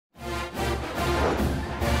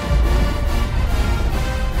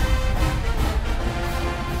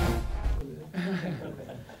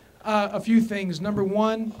A few things. Number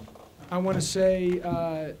one, I want to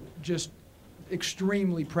say just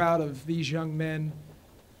extremely proud of these young men.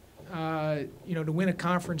 To win a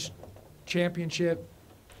conference championship,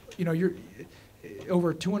 you're over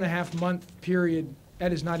a 2.5-month period.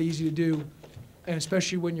 That is not easy to do, and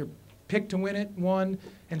especially when you're picked to win it, one,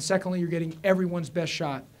 and secondly, you're getting everyone's best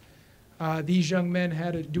shot. These young men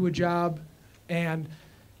had to do a job, and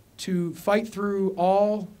to fight through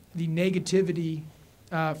all the negativity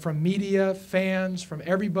from media, fans, from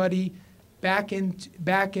everybody back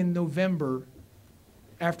in November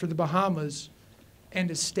after the Bahamas, and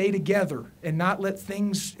to stay together and not let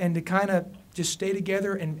things, and to kind of just stay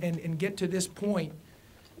together and get to this point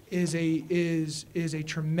is a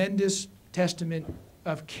tremendous testament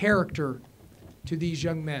of character to these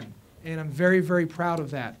young men. And I'm very, very proud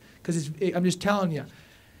of that, because I'm just telling you,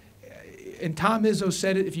 and Tom Izzo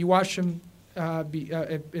said it, if you watch him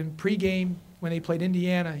in pregame when they played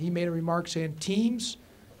Indiana, he made a remark saying,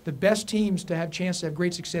 the best teams to have a chance to have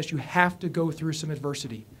great success, you have to go through some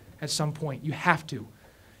adversity at some point. You have to.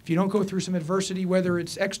 If you don't go through some adversity, whether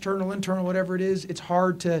it's external, internal, whatever it is, it's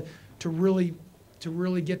hard to really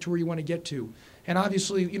get to where you want to get to. And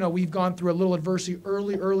obviously, we've gone through a little adversity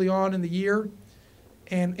early on in the year,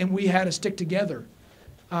 and we had to stick together.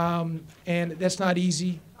 And that's not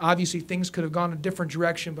easy. Obviously, things could have gone a different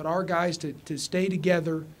direction, but our guys to stay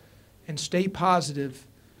together and stay positive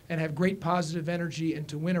and have great positive energy and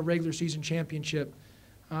to win a regular season championship,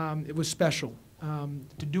 it was special.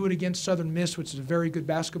 To do it against Southern Miss, which is a very good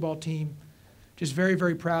basketball team, just very,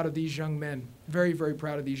 very proud of these young men. Very, very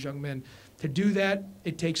proud of these young men. To do that,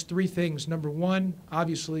 it takes three things. Number one,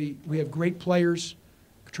 obviously, we have great players,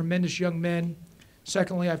 tremendous young men.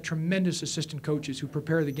 Secondly, I have tremendous assistant coaches who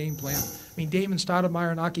prepare the game plan. I mean, Damon Stoudemire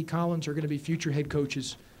and Aki Collins are going to be future head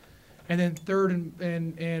coaches. And then third,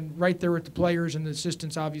 and right there with the players and the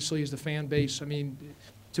assistants, obviously, is the fan base. I mean,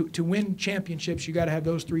 to win championships, you got to have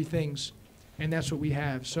those three things, and that's what we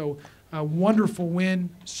have. So a wonderful win.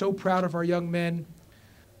 So proud of our young men.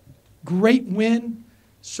 Great win.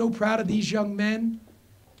 So proud of these young men.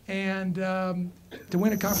 And to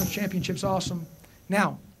win a conference championship is awesome.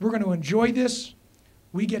 Now, we're going to enjoy this.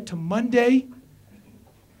 We get to Monday.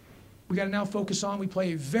 We got to now focus on, we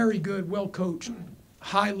play a very good, well-coached,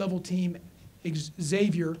 high-level team,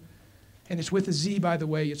 Xavier. And it's with a Z, by the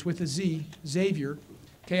way. It's with a Z, Xavier.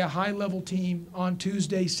 Okay, a high-level team on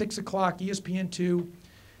Tuesday, 6 o'clock, ESPN2.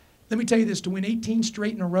 Let me tell you this, to win 18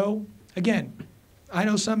 straight in a row, again, I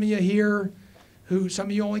know some of you here who, some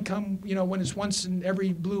of you only come, when it's once in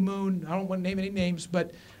every blue moon. I don't want to name any names,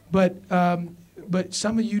 but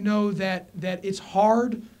some of you know that it's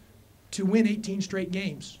hard to win 18 straight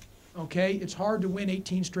games, okay? It's hard to win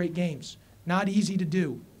 18 straight games. Not easy to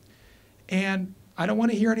do. And I don't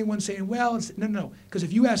want to hear anyone saying, well, no. Because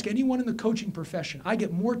if you ask anyone in the coaching profession, I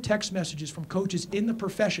get more text messages from coaches in the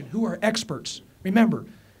profession who are experts. Remember,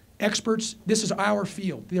 experts, this is our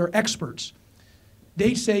field. They are experts.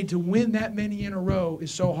 They say to win that many in a row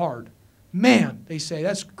is so hard. Man, they say,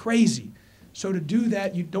 that's crazy. So to do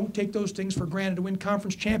that, you don't take those things for granted. To win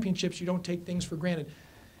conference championships, you don't take things for granted.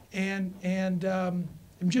 And I'm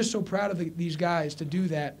just so proud of these guys to do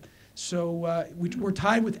that. So we're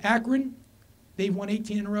tied with Akron. They've won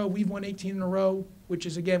 18 in a row. We've won 18 in a row, which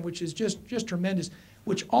is just tremendous,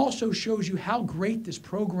 which also shows you how great this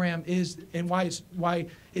program is and why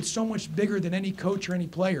it's so much bigger than any coach or any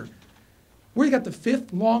player. We got the 5th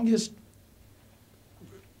longest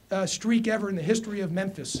streak ever in the history of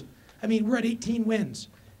Memphis. I mean, we're at 18 wins.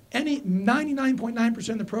 99.9%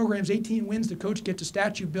 of the program's 18 wins, the coach gets a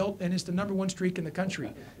statue built, and it's the #1 streak in the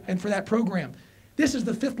country. And for that program, this is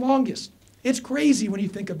the 5th longest. It's crazy when you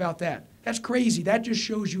think about that. That's crazy. That just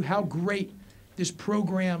shows you how great this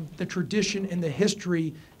program, the tradition and the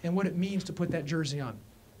history, and what it means to put that jersey on.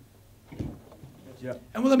 Yeah.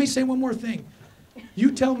 And let me say one more thing.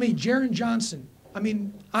 You tell me, Jaron Johnson. I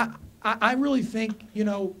mean, I really think, and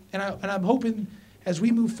I'm hoping as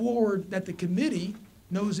we move forward that the committee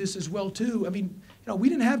knows this as well too. I mean, we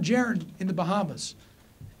didn't have Jaron in the Bahamas.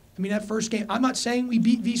 I mean, that first game, I'm not saying we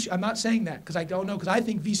beat VCU. I'm not saying that because I don't know, because I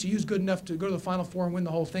think VCU is good enough to go to the Final Four and win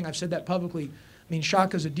the whole thing. I've said that publicly. I mean,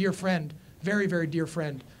 Shaka's a dear friend, very, very dear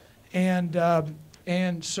friend. And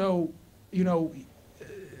so,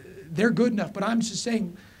 they're good enough. But I'm just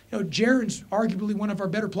saying, Jaron's arguably one of our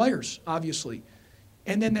better players, obviously.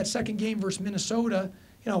 And then that second game versus Minnesota,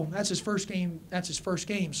 that's his first game. That's his first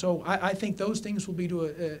game. So I think those things will be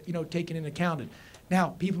taken into account. Now,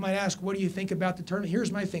 people might ask, what do you think about the tournament?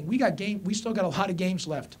 Here's my thing. We still got a lot of games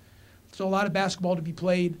left. Still a lot of basketball to be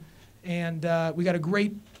played. And we got a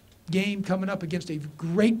great game coming up against a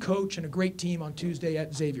great coach and a great team on Tuesday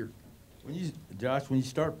at Xavier. Josh, when you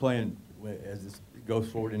start playing as this goes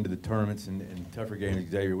forward into the tournaments and tougher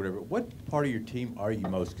games, Xavier, whatever, what part of your team are you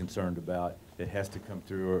most concerned about that has to come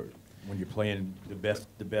through, or when you're playing the best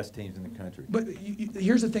teams in the country? But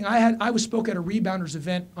here's the thing: I spoke at a rebounders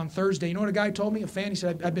event on Thursday. You know what a guy told me? A fan. He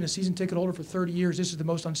said, "I've been a season ticket holder for 30 years. This is the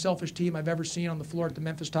most unselfish team I've ever seen on the floor at the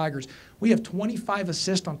Memphis Tigers. We have 25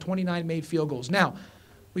 assists on 29 made field goals. Now,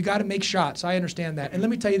 we got to make shots. I understand that. And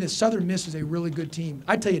let me tell you this: Southern Miss is a really good team.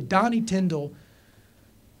 I tell you, Donnie Tyndall,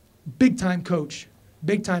 big time coach.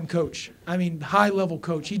 Big time coach. I mean, high level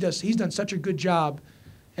coach. He's done such a good job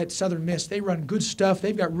at Southern Miss. They run good stuff.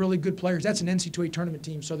 They've got really good players. That's an NCAA tournament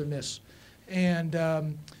team, Southern Miss, and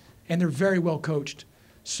they're very well coached.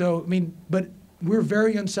 So I mean, but we're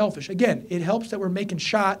very unselfish. Again, it helps that we're making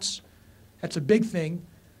shots. That's a big thing.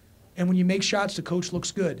 And when you make shots, the coach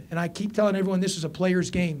looks good. And I keep telling everyone this is a player's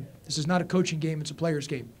game. This is not a coaching game. It's a player's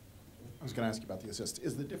game. I was going to ask you about the assists.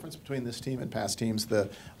 Is the difference between this team and past teams the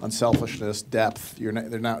unselfishness, depth? They're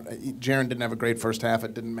not. Jaron didn't have a great first half.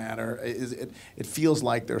 It didn't matter. It feels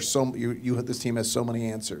like there's this team has so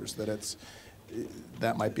many answers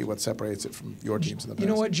that might be what separates it from your teams in the past.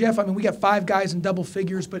 You know what, Jeff? I mean, we got 5 guys in double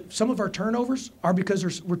figures, but some of our turnovers are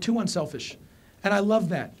because we're too unselfish, and I love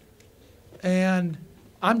that. And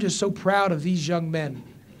I'm just so proud of these young men.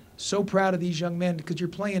 So proud of these young men because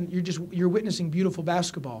you're witnessing beautiful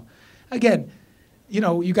basketball. Again, you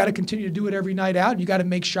know, you got to continue to do it every night out. You got to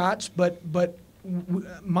make shots, but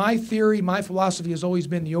my theory, my philosophy has always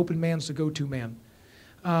been the open man's the go-to man.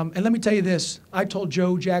 And let me tell you this: I told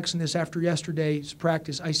Joe Jackson this after yesterday's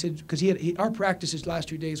practice. I said, because our practice his last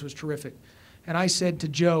 2 days was terrific, and I said to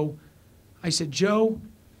Joe,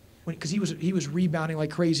 because he was rebounding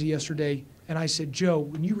like crazy yesterday, and I said, Joe,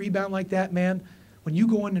 when you rebound like that, man, when you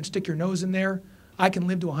go in and stick your nose in there, I can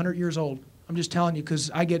live to 100 years old. I'm just telling you,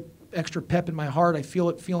 because I get extra pep in my heart. I feel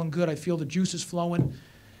it feeling good. I feel the juices flowing.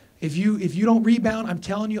 If you don't rebound, I'm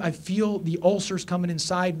telling you, I feel the ulcers coming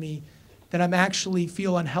inside me, that I'm actually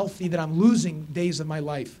feel unhealthy, that I'm losing days of my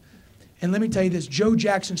life. And let me tell you this: Joe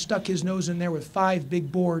Jackson stuck his nose in there with 5 big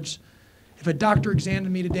boards. If a doctor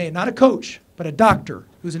examined me today, not a coach, but a doctor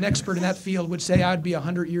who's an expert in that field, would say I'd be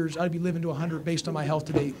 100 years, I'd be living to 100 based on my health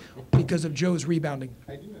today because of Joe's rebounding.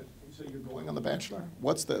 So you're going on The Bachelor?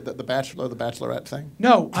 What's the Bachelor, the Bachelorette thing?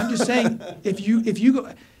 No, I'm just saying if you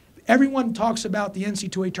go, everyone talks about the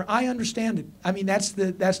NCAA tournament. I understand it. I mean, that's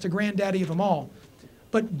the granddaddy of them all.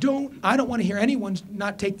 But I don't want to hear anyone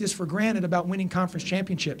not take this for granted about winning conference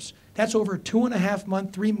championships. That's over a 2.5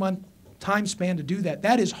 month, 3 month time span to do that.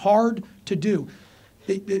 That is hard to do.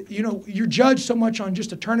 You know, you're judged so much on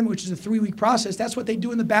just a tournament, which is a 3-week process. That's what they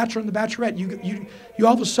do in The Bachelor and The Bachelorette. You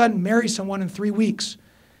all of a sudden marry someone in 3 weeks.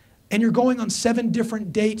 And you're going on 7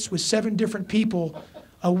 different dates with 7 different people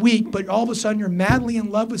a week, but all of a sudden you're madly in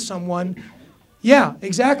love with someone. Yeah,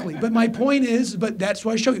 exactly. But my point is, but that's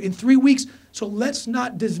what I show you, in 3 weeks. So let's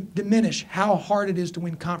not diminish how hard it is to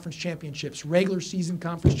win conference championships, regular season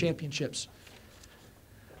conference championships.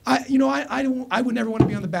 I would never want to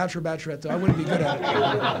be on The Bachelor or Bachelorette, though. I wouldn't be good at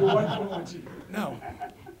it. No.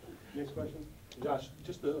 Next question. Josh,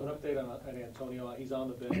 just an update on Antonio. He's on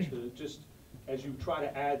the bench. Just as you try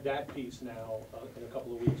to add that piece now in a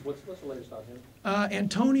couple of weeks, what's the latest on him?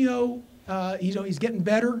 Antonio, he's getting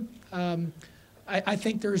better. I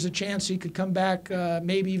think there's a chance he could come back,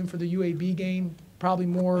 maybe even for the UAB game. Probably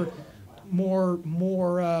more.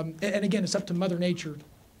 And again, it's up to Mother Nature.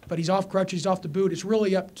 But he's off crutches, he's off the boot. It's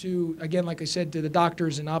really up to, again, like I said, to the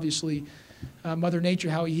doctors and obviously Mother Nature,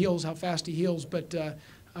 how he heals, how fast he heals. But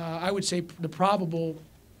I would say the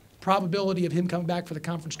probability of him coming back for the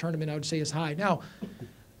conference tournament, I would say, is high. Now,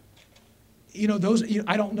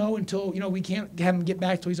 I don't know until, we can't have him get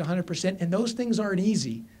back till he's 100%. And those things aren't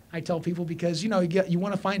easy, I tell people, because, you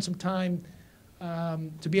want to find some time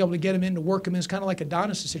to be able to get him in, to work him in. It's kind of like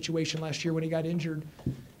Adonis' situation last year when he got injured,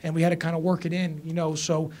 and we had to kind of work it in,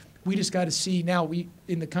 So we just got to see now,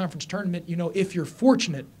 in the conference tournament, if you're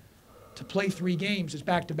fortunate to play 3 games, it's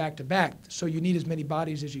back to back to back. So you need as many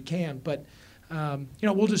bodies as you can. But,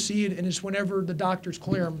 we'll just see it, and it's whenever the doctors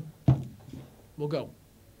clear him, we'll go.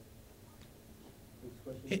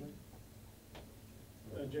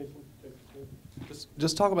 Jason,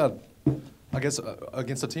 just talk about, I guess,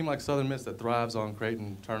 against a team like Southern Miss that thrives on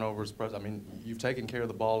creating turnovers. I mean, you've taken care of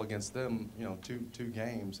the ball against them, two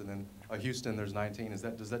games, and then Houston, there's 19. Does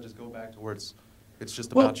that just go back to where it's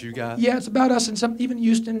just about you guys? Yeah, it's about us, and even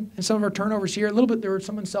Houston and some of our turnovers here. A little bit, there were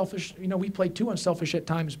some unselfish. We played too unselfish at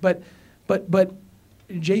times, but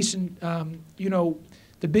Jason,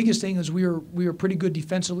 the biggest thing is we were pretty good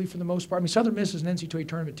defensively for the most part. I mean, Southern Miss is an NCAA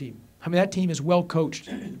tournament team. I mean, that team is well coached,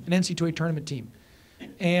 an NCAA tournament team.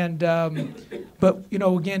 And but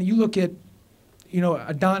again, you look at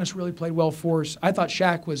Adonis really played well for us. I thought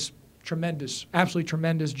Shaq was tremendous, absolutely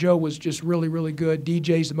tremendous. Joe was just really, really good.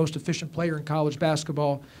 DJ's the most efficient player in college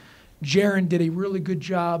basketball. Jaren did a really good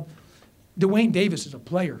job. Dwayne Davis is a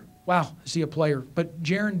player. Wow, is he a player? But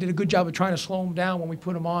Jaren did a good job of trying to slow him down when we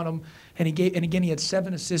put him on him. And again, he had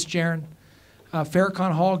 7 assists, Jaren.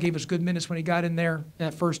 Farrakhan Hall gave us good minutes when he got in there in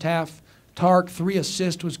that first half. Tark, 3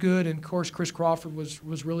 assists was good. And, of course, Chris Crawford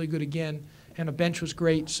was really good again. And the bench was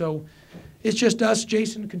great. So it's just us,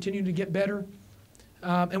 Jason, continuing to get better.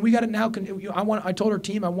 And we got to now. I told our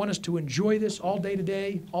team I want us to enjoy this all day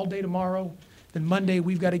today, all day tomorrow. Then Monday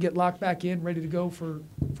we've got to get locked back in, ready to go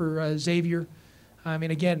for Xavier. I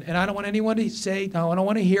mean, again, and I don't want anyone to say no. I don't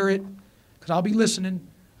want to hear it because I'll be listening,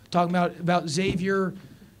 talking about Xavier.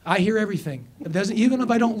 I hear everything. Even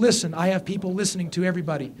if I don't listen, I have people listening to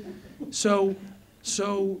everybody. So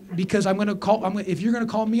because I'm going to call, if you're going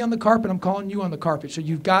to call me on the carpet, I'm calling you on the carpet. So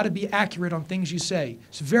you've got to be accurate on things you say.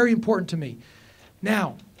 It's very important to me.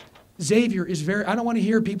 Now, Xavier is I don't want to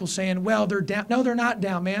hear people saying, well, they're down. No, they're not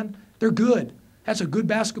down, man. They're good. That's a good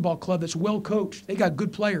basketball club that's well coached. They got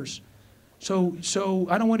good players. So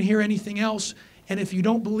I don't want to hear anything else. And if you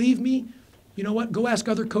don't believe me, you know what? Go ask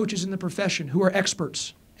other coaches in the profession who are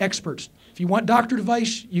experts. Experts. If you want doctor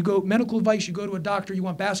advice, you go medical advice, you go to a doctor. You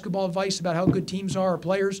want basketball advice about how good teams are or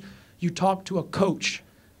players, you talk to a coach,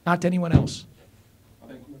 not to anyone else.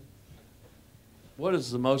 What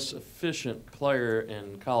does the most efficient player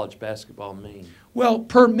in college basketball mean? Well,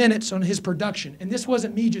 per minutes on his production. And this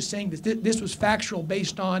wasn't me just saying this. This was factual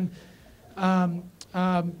based on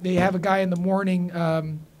they have a guy in the morning,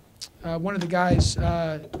 one of the guys,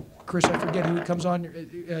 Chris, I forget who comes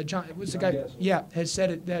on, John, what's the guy? Yeah, has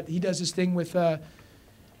said it, that he does this thing with an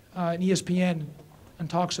ESPN and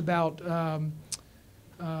talks about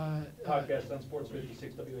Podcast on Sports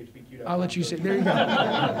 56 WHBQ. I'll let you say. There you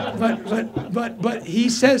go. But he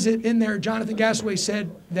says it in there. Jonathan Gasaway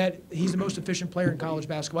said that he's the most efficient player in college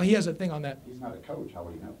basketball. He has a thing on that. He's not a coach. How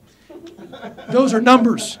would he know? Those are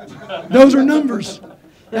numbers. Those are numbers.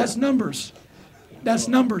 That's numbers. That's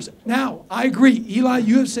numbers. Now, I agree. Eli,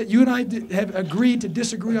 you have said you and I have agreed to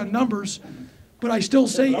disagree on numbers, but I still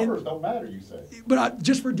say numbers don't matter. You say. But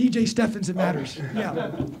just for DJ Steffens, it matters.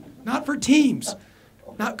 Yeah, not for teams.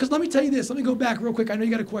 Because let me tell you this. Let me go back real quick. I know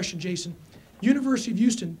you got a question, Jason. University of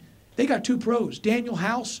Houston, they got 2 pros, Daniel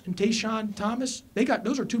House and Tayshaun Thomas.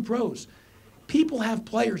 Those are 2 pros. People have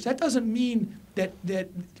players. That doesn't mean that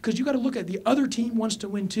because you got to look at the other team wants to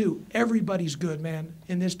win too. Everybody's good, man.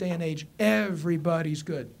 In this day and age, everybody's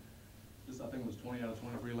good. I think it was 20 out of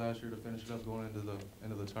 23 last year to finish it up going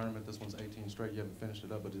into the tournament. This one's 18 straight. You haven't finished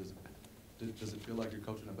it up, but does it feel like you're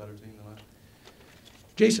coaching a better team than last year?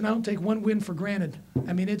 Jason, I don't take one win for granted.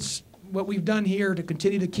 I mean, it's what we've done here to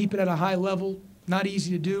continue to keep it at a high level. Not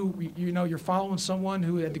easy to do. You're following someone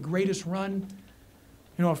who had the greatest run,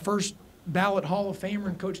 a first ballot Hall of Famer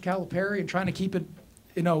in Coach Calipari, and trying to keep it,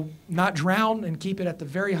 not drown and keep it at the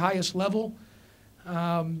very highest level.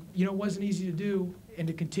 It wasn't easy to do, and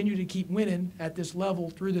to continue to keep winning at this level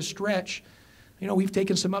through this stretch. We've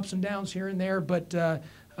taken some ups and downs here and there, but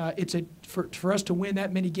for us to win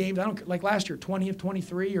that many games. I don't like last year, 20 of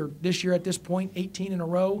 23, or this year at this point, 18 in a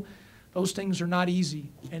row. Those things are not easy,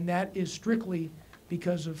 and that is strictly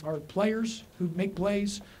because of our players who make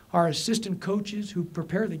plays, our assistant coaches who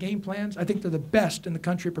prepare the game plans. I think they're the best in the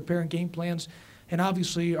country at preparing game plans, and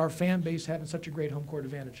obviously our fan base having such a great home court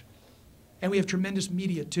advantage. And we have tremendous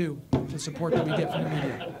media, too, the support that we get from the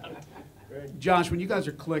media. Josh, when you guys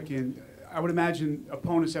are clicking, I would imagine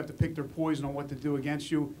opponents have to pick their poison on what to do against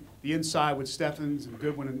you. The inside with Steffens and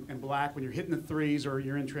Goodwin and Black, when you're hitting the threes or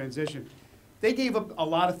you're in transition. They gave up a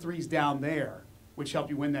lot of threes down there, which helped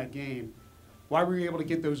you win that game. Why were you able to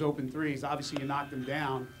get those open threes? Obviously, you knocked them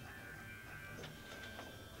down.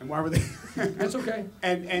 And why were they? That's okay.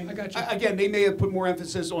 And I got you. Again, they may have put more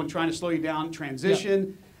emphasis on trying to slow you down,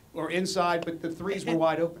 transition, or inside, but the threes were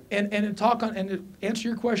wide open. And to answer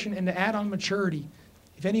your question and to add on maturity,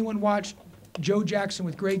 if anyone watched Joe Jackson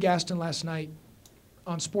with Greg Gaston last night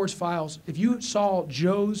on Sports Files, if you saw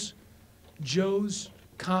Joe's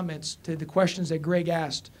comments to the questions that Greg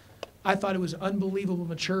asked, I thought it was unbelievable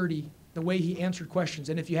maturity, the way he answered questions.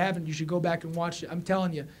 And if you haven't, you should go back and watch it. I'm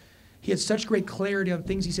telling you, he had such great clarity on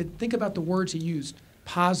things he said. Think about the words he used,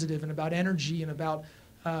 positive, and about energy, and about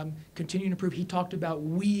continuing to improve. He talked about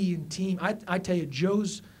we and team. I tell you,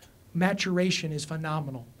 Joe's maturation is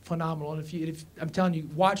phenomenal. And if I'm telling you,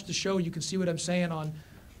 watch the show, you can see what I'm saying on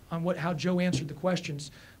how Joe answered the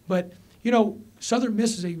questions. But Southern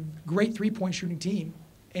Miss is a great 3-point shooting team,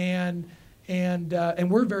 and and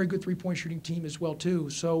we're a very good three-point shooting team as well too.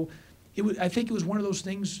 So I think it was one of those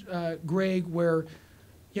things, Greg, where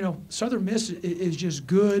Southern Miss is just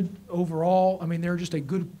good overall. I mean, they're just a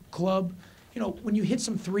good club. When you hit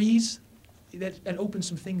some threes, that opens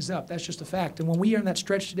some things up. That's just a fact. And when we were in that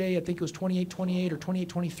stretch today, I think it was 28-28 or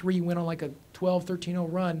 28-23, went on like a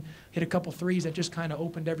 12-13-0 run, hit a couple threes that just kind of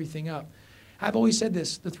opened everything up. I've always said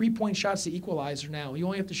this, the three-point shot's the equalizer now. You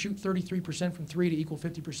only have to shoot 33% from three to equal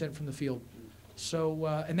 50% from the field. So,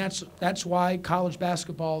 and that's why college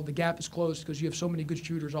basketball, the gap is closed, because you have so many good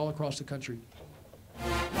shooters all across the country.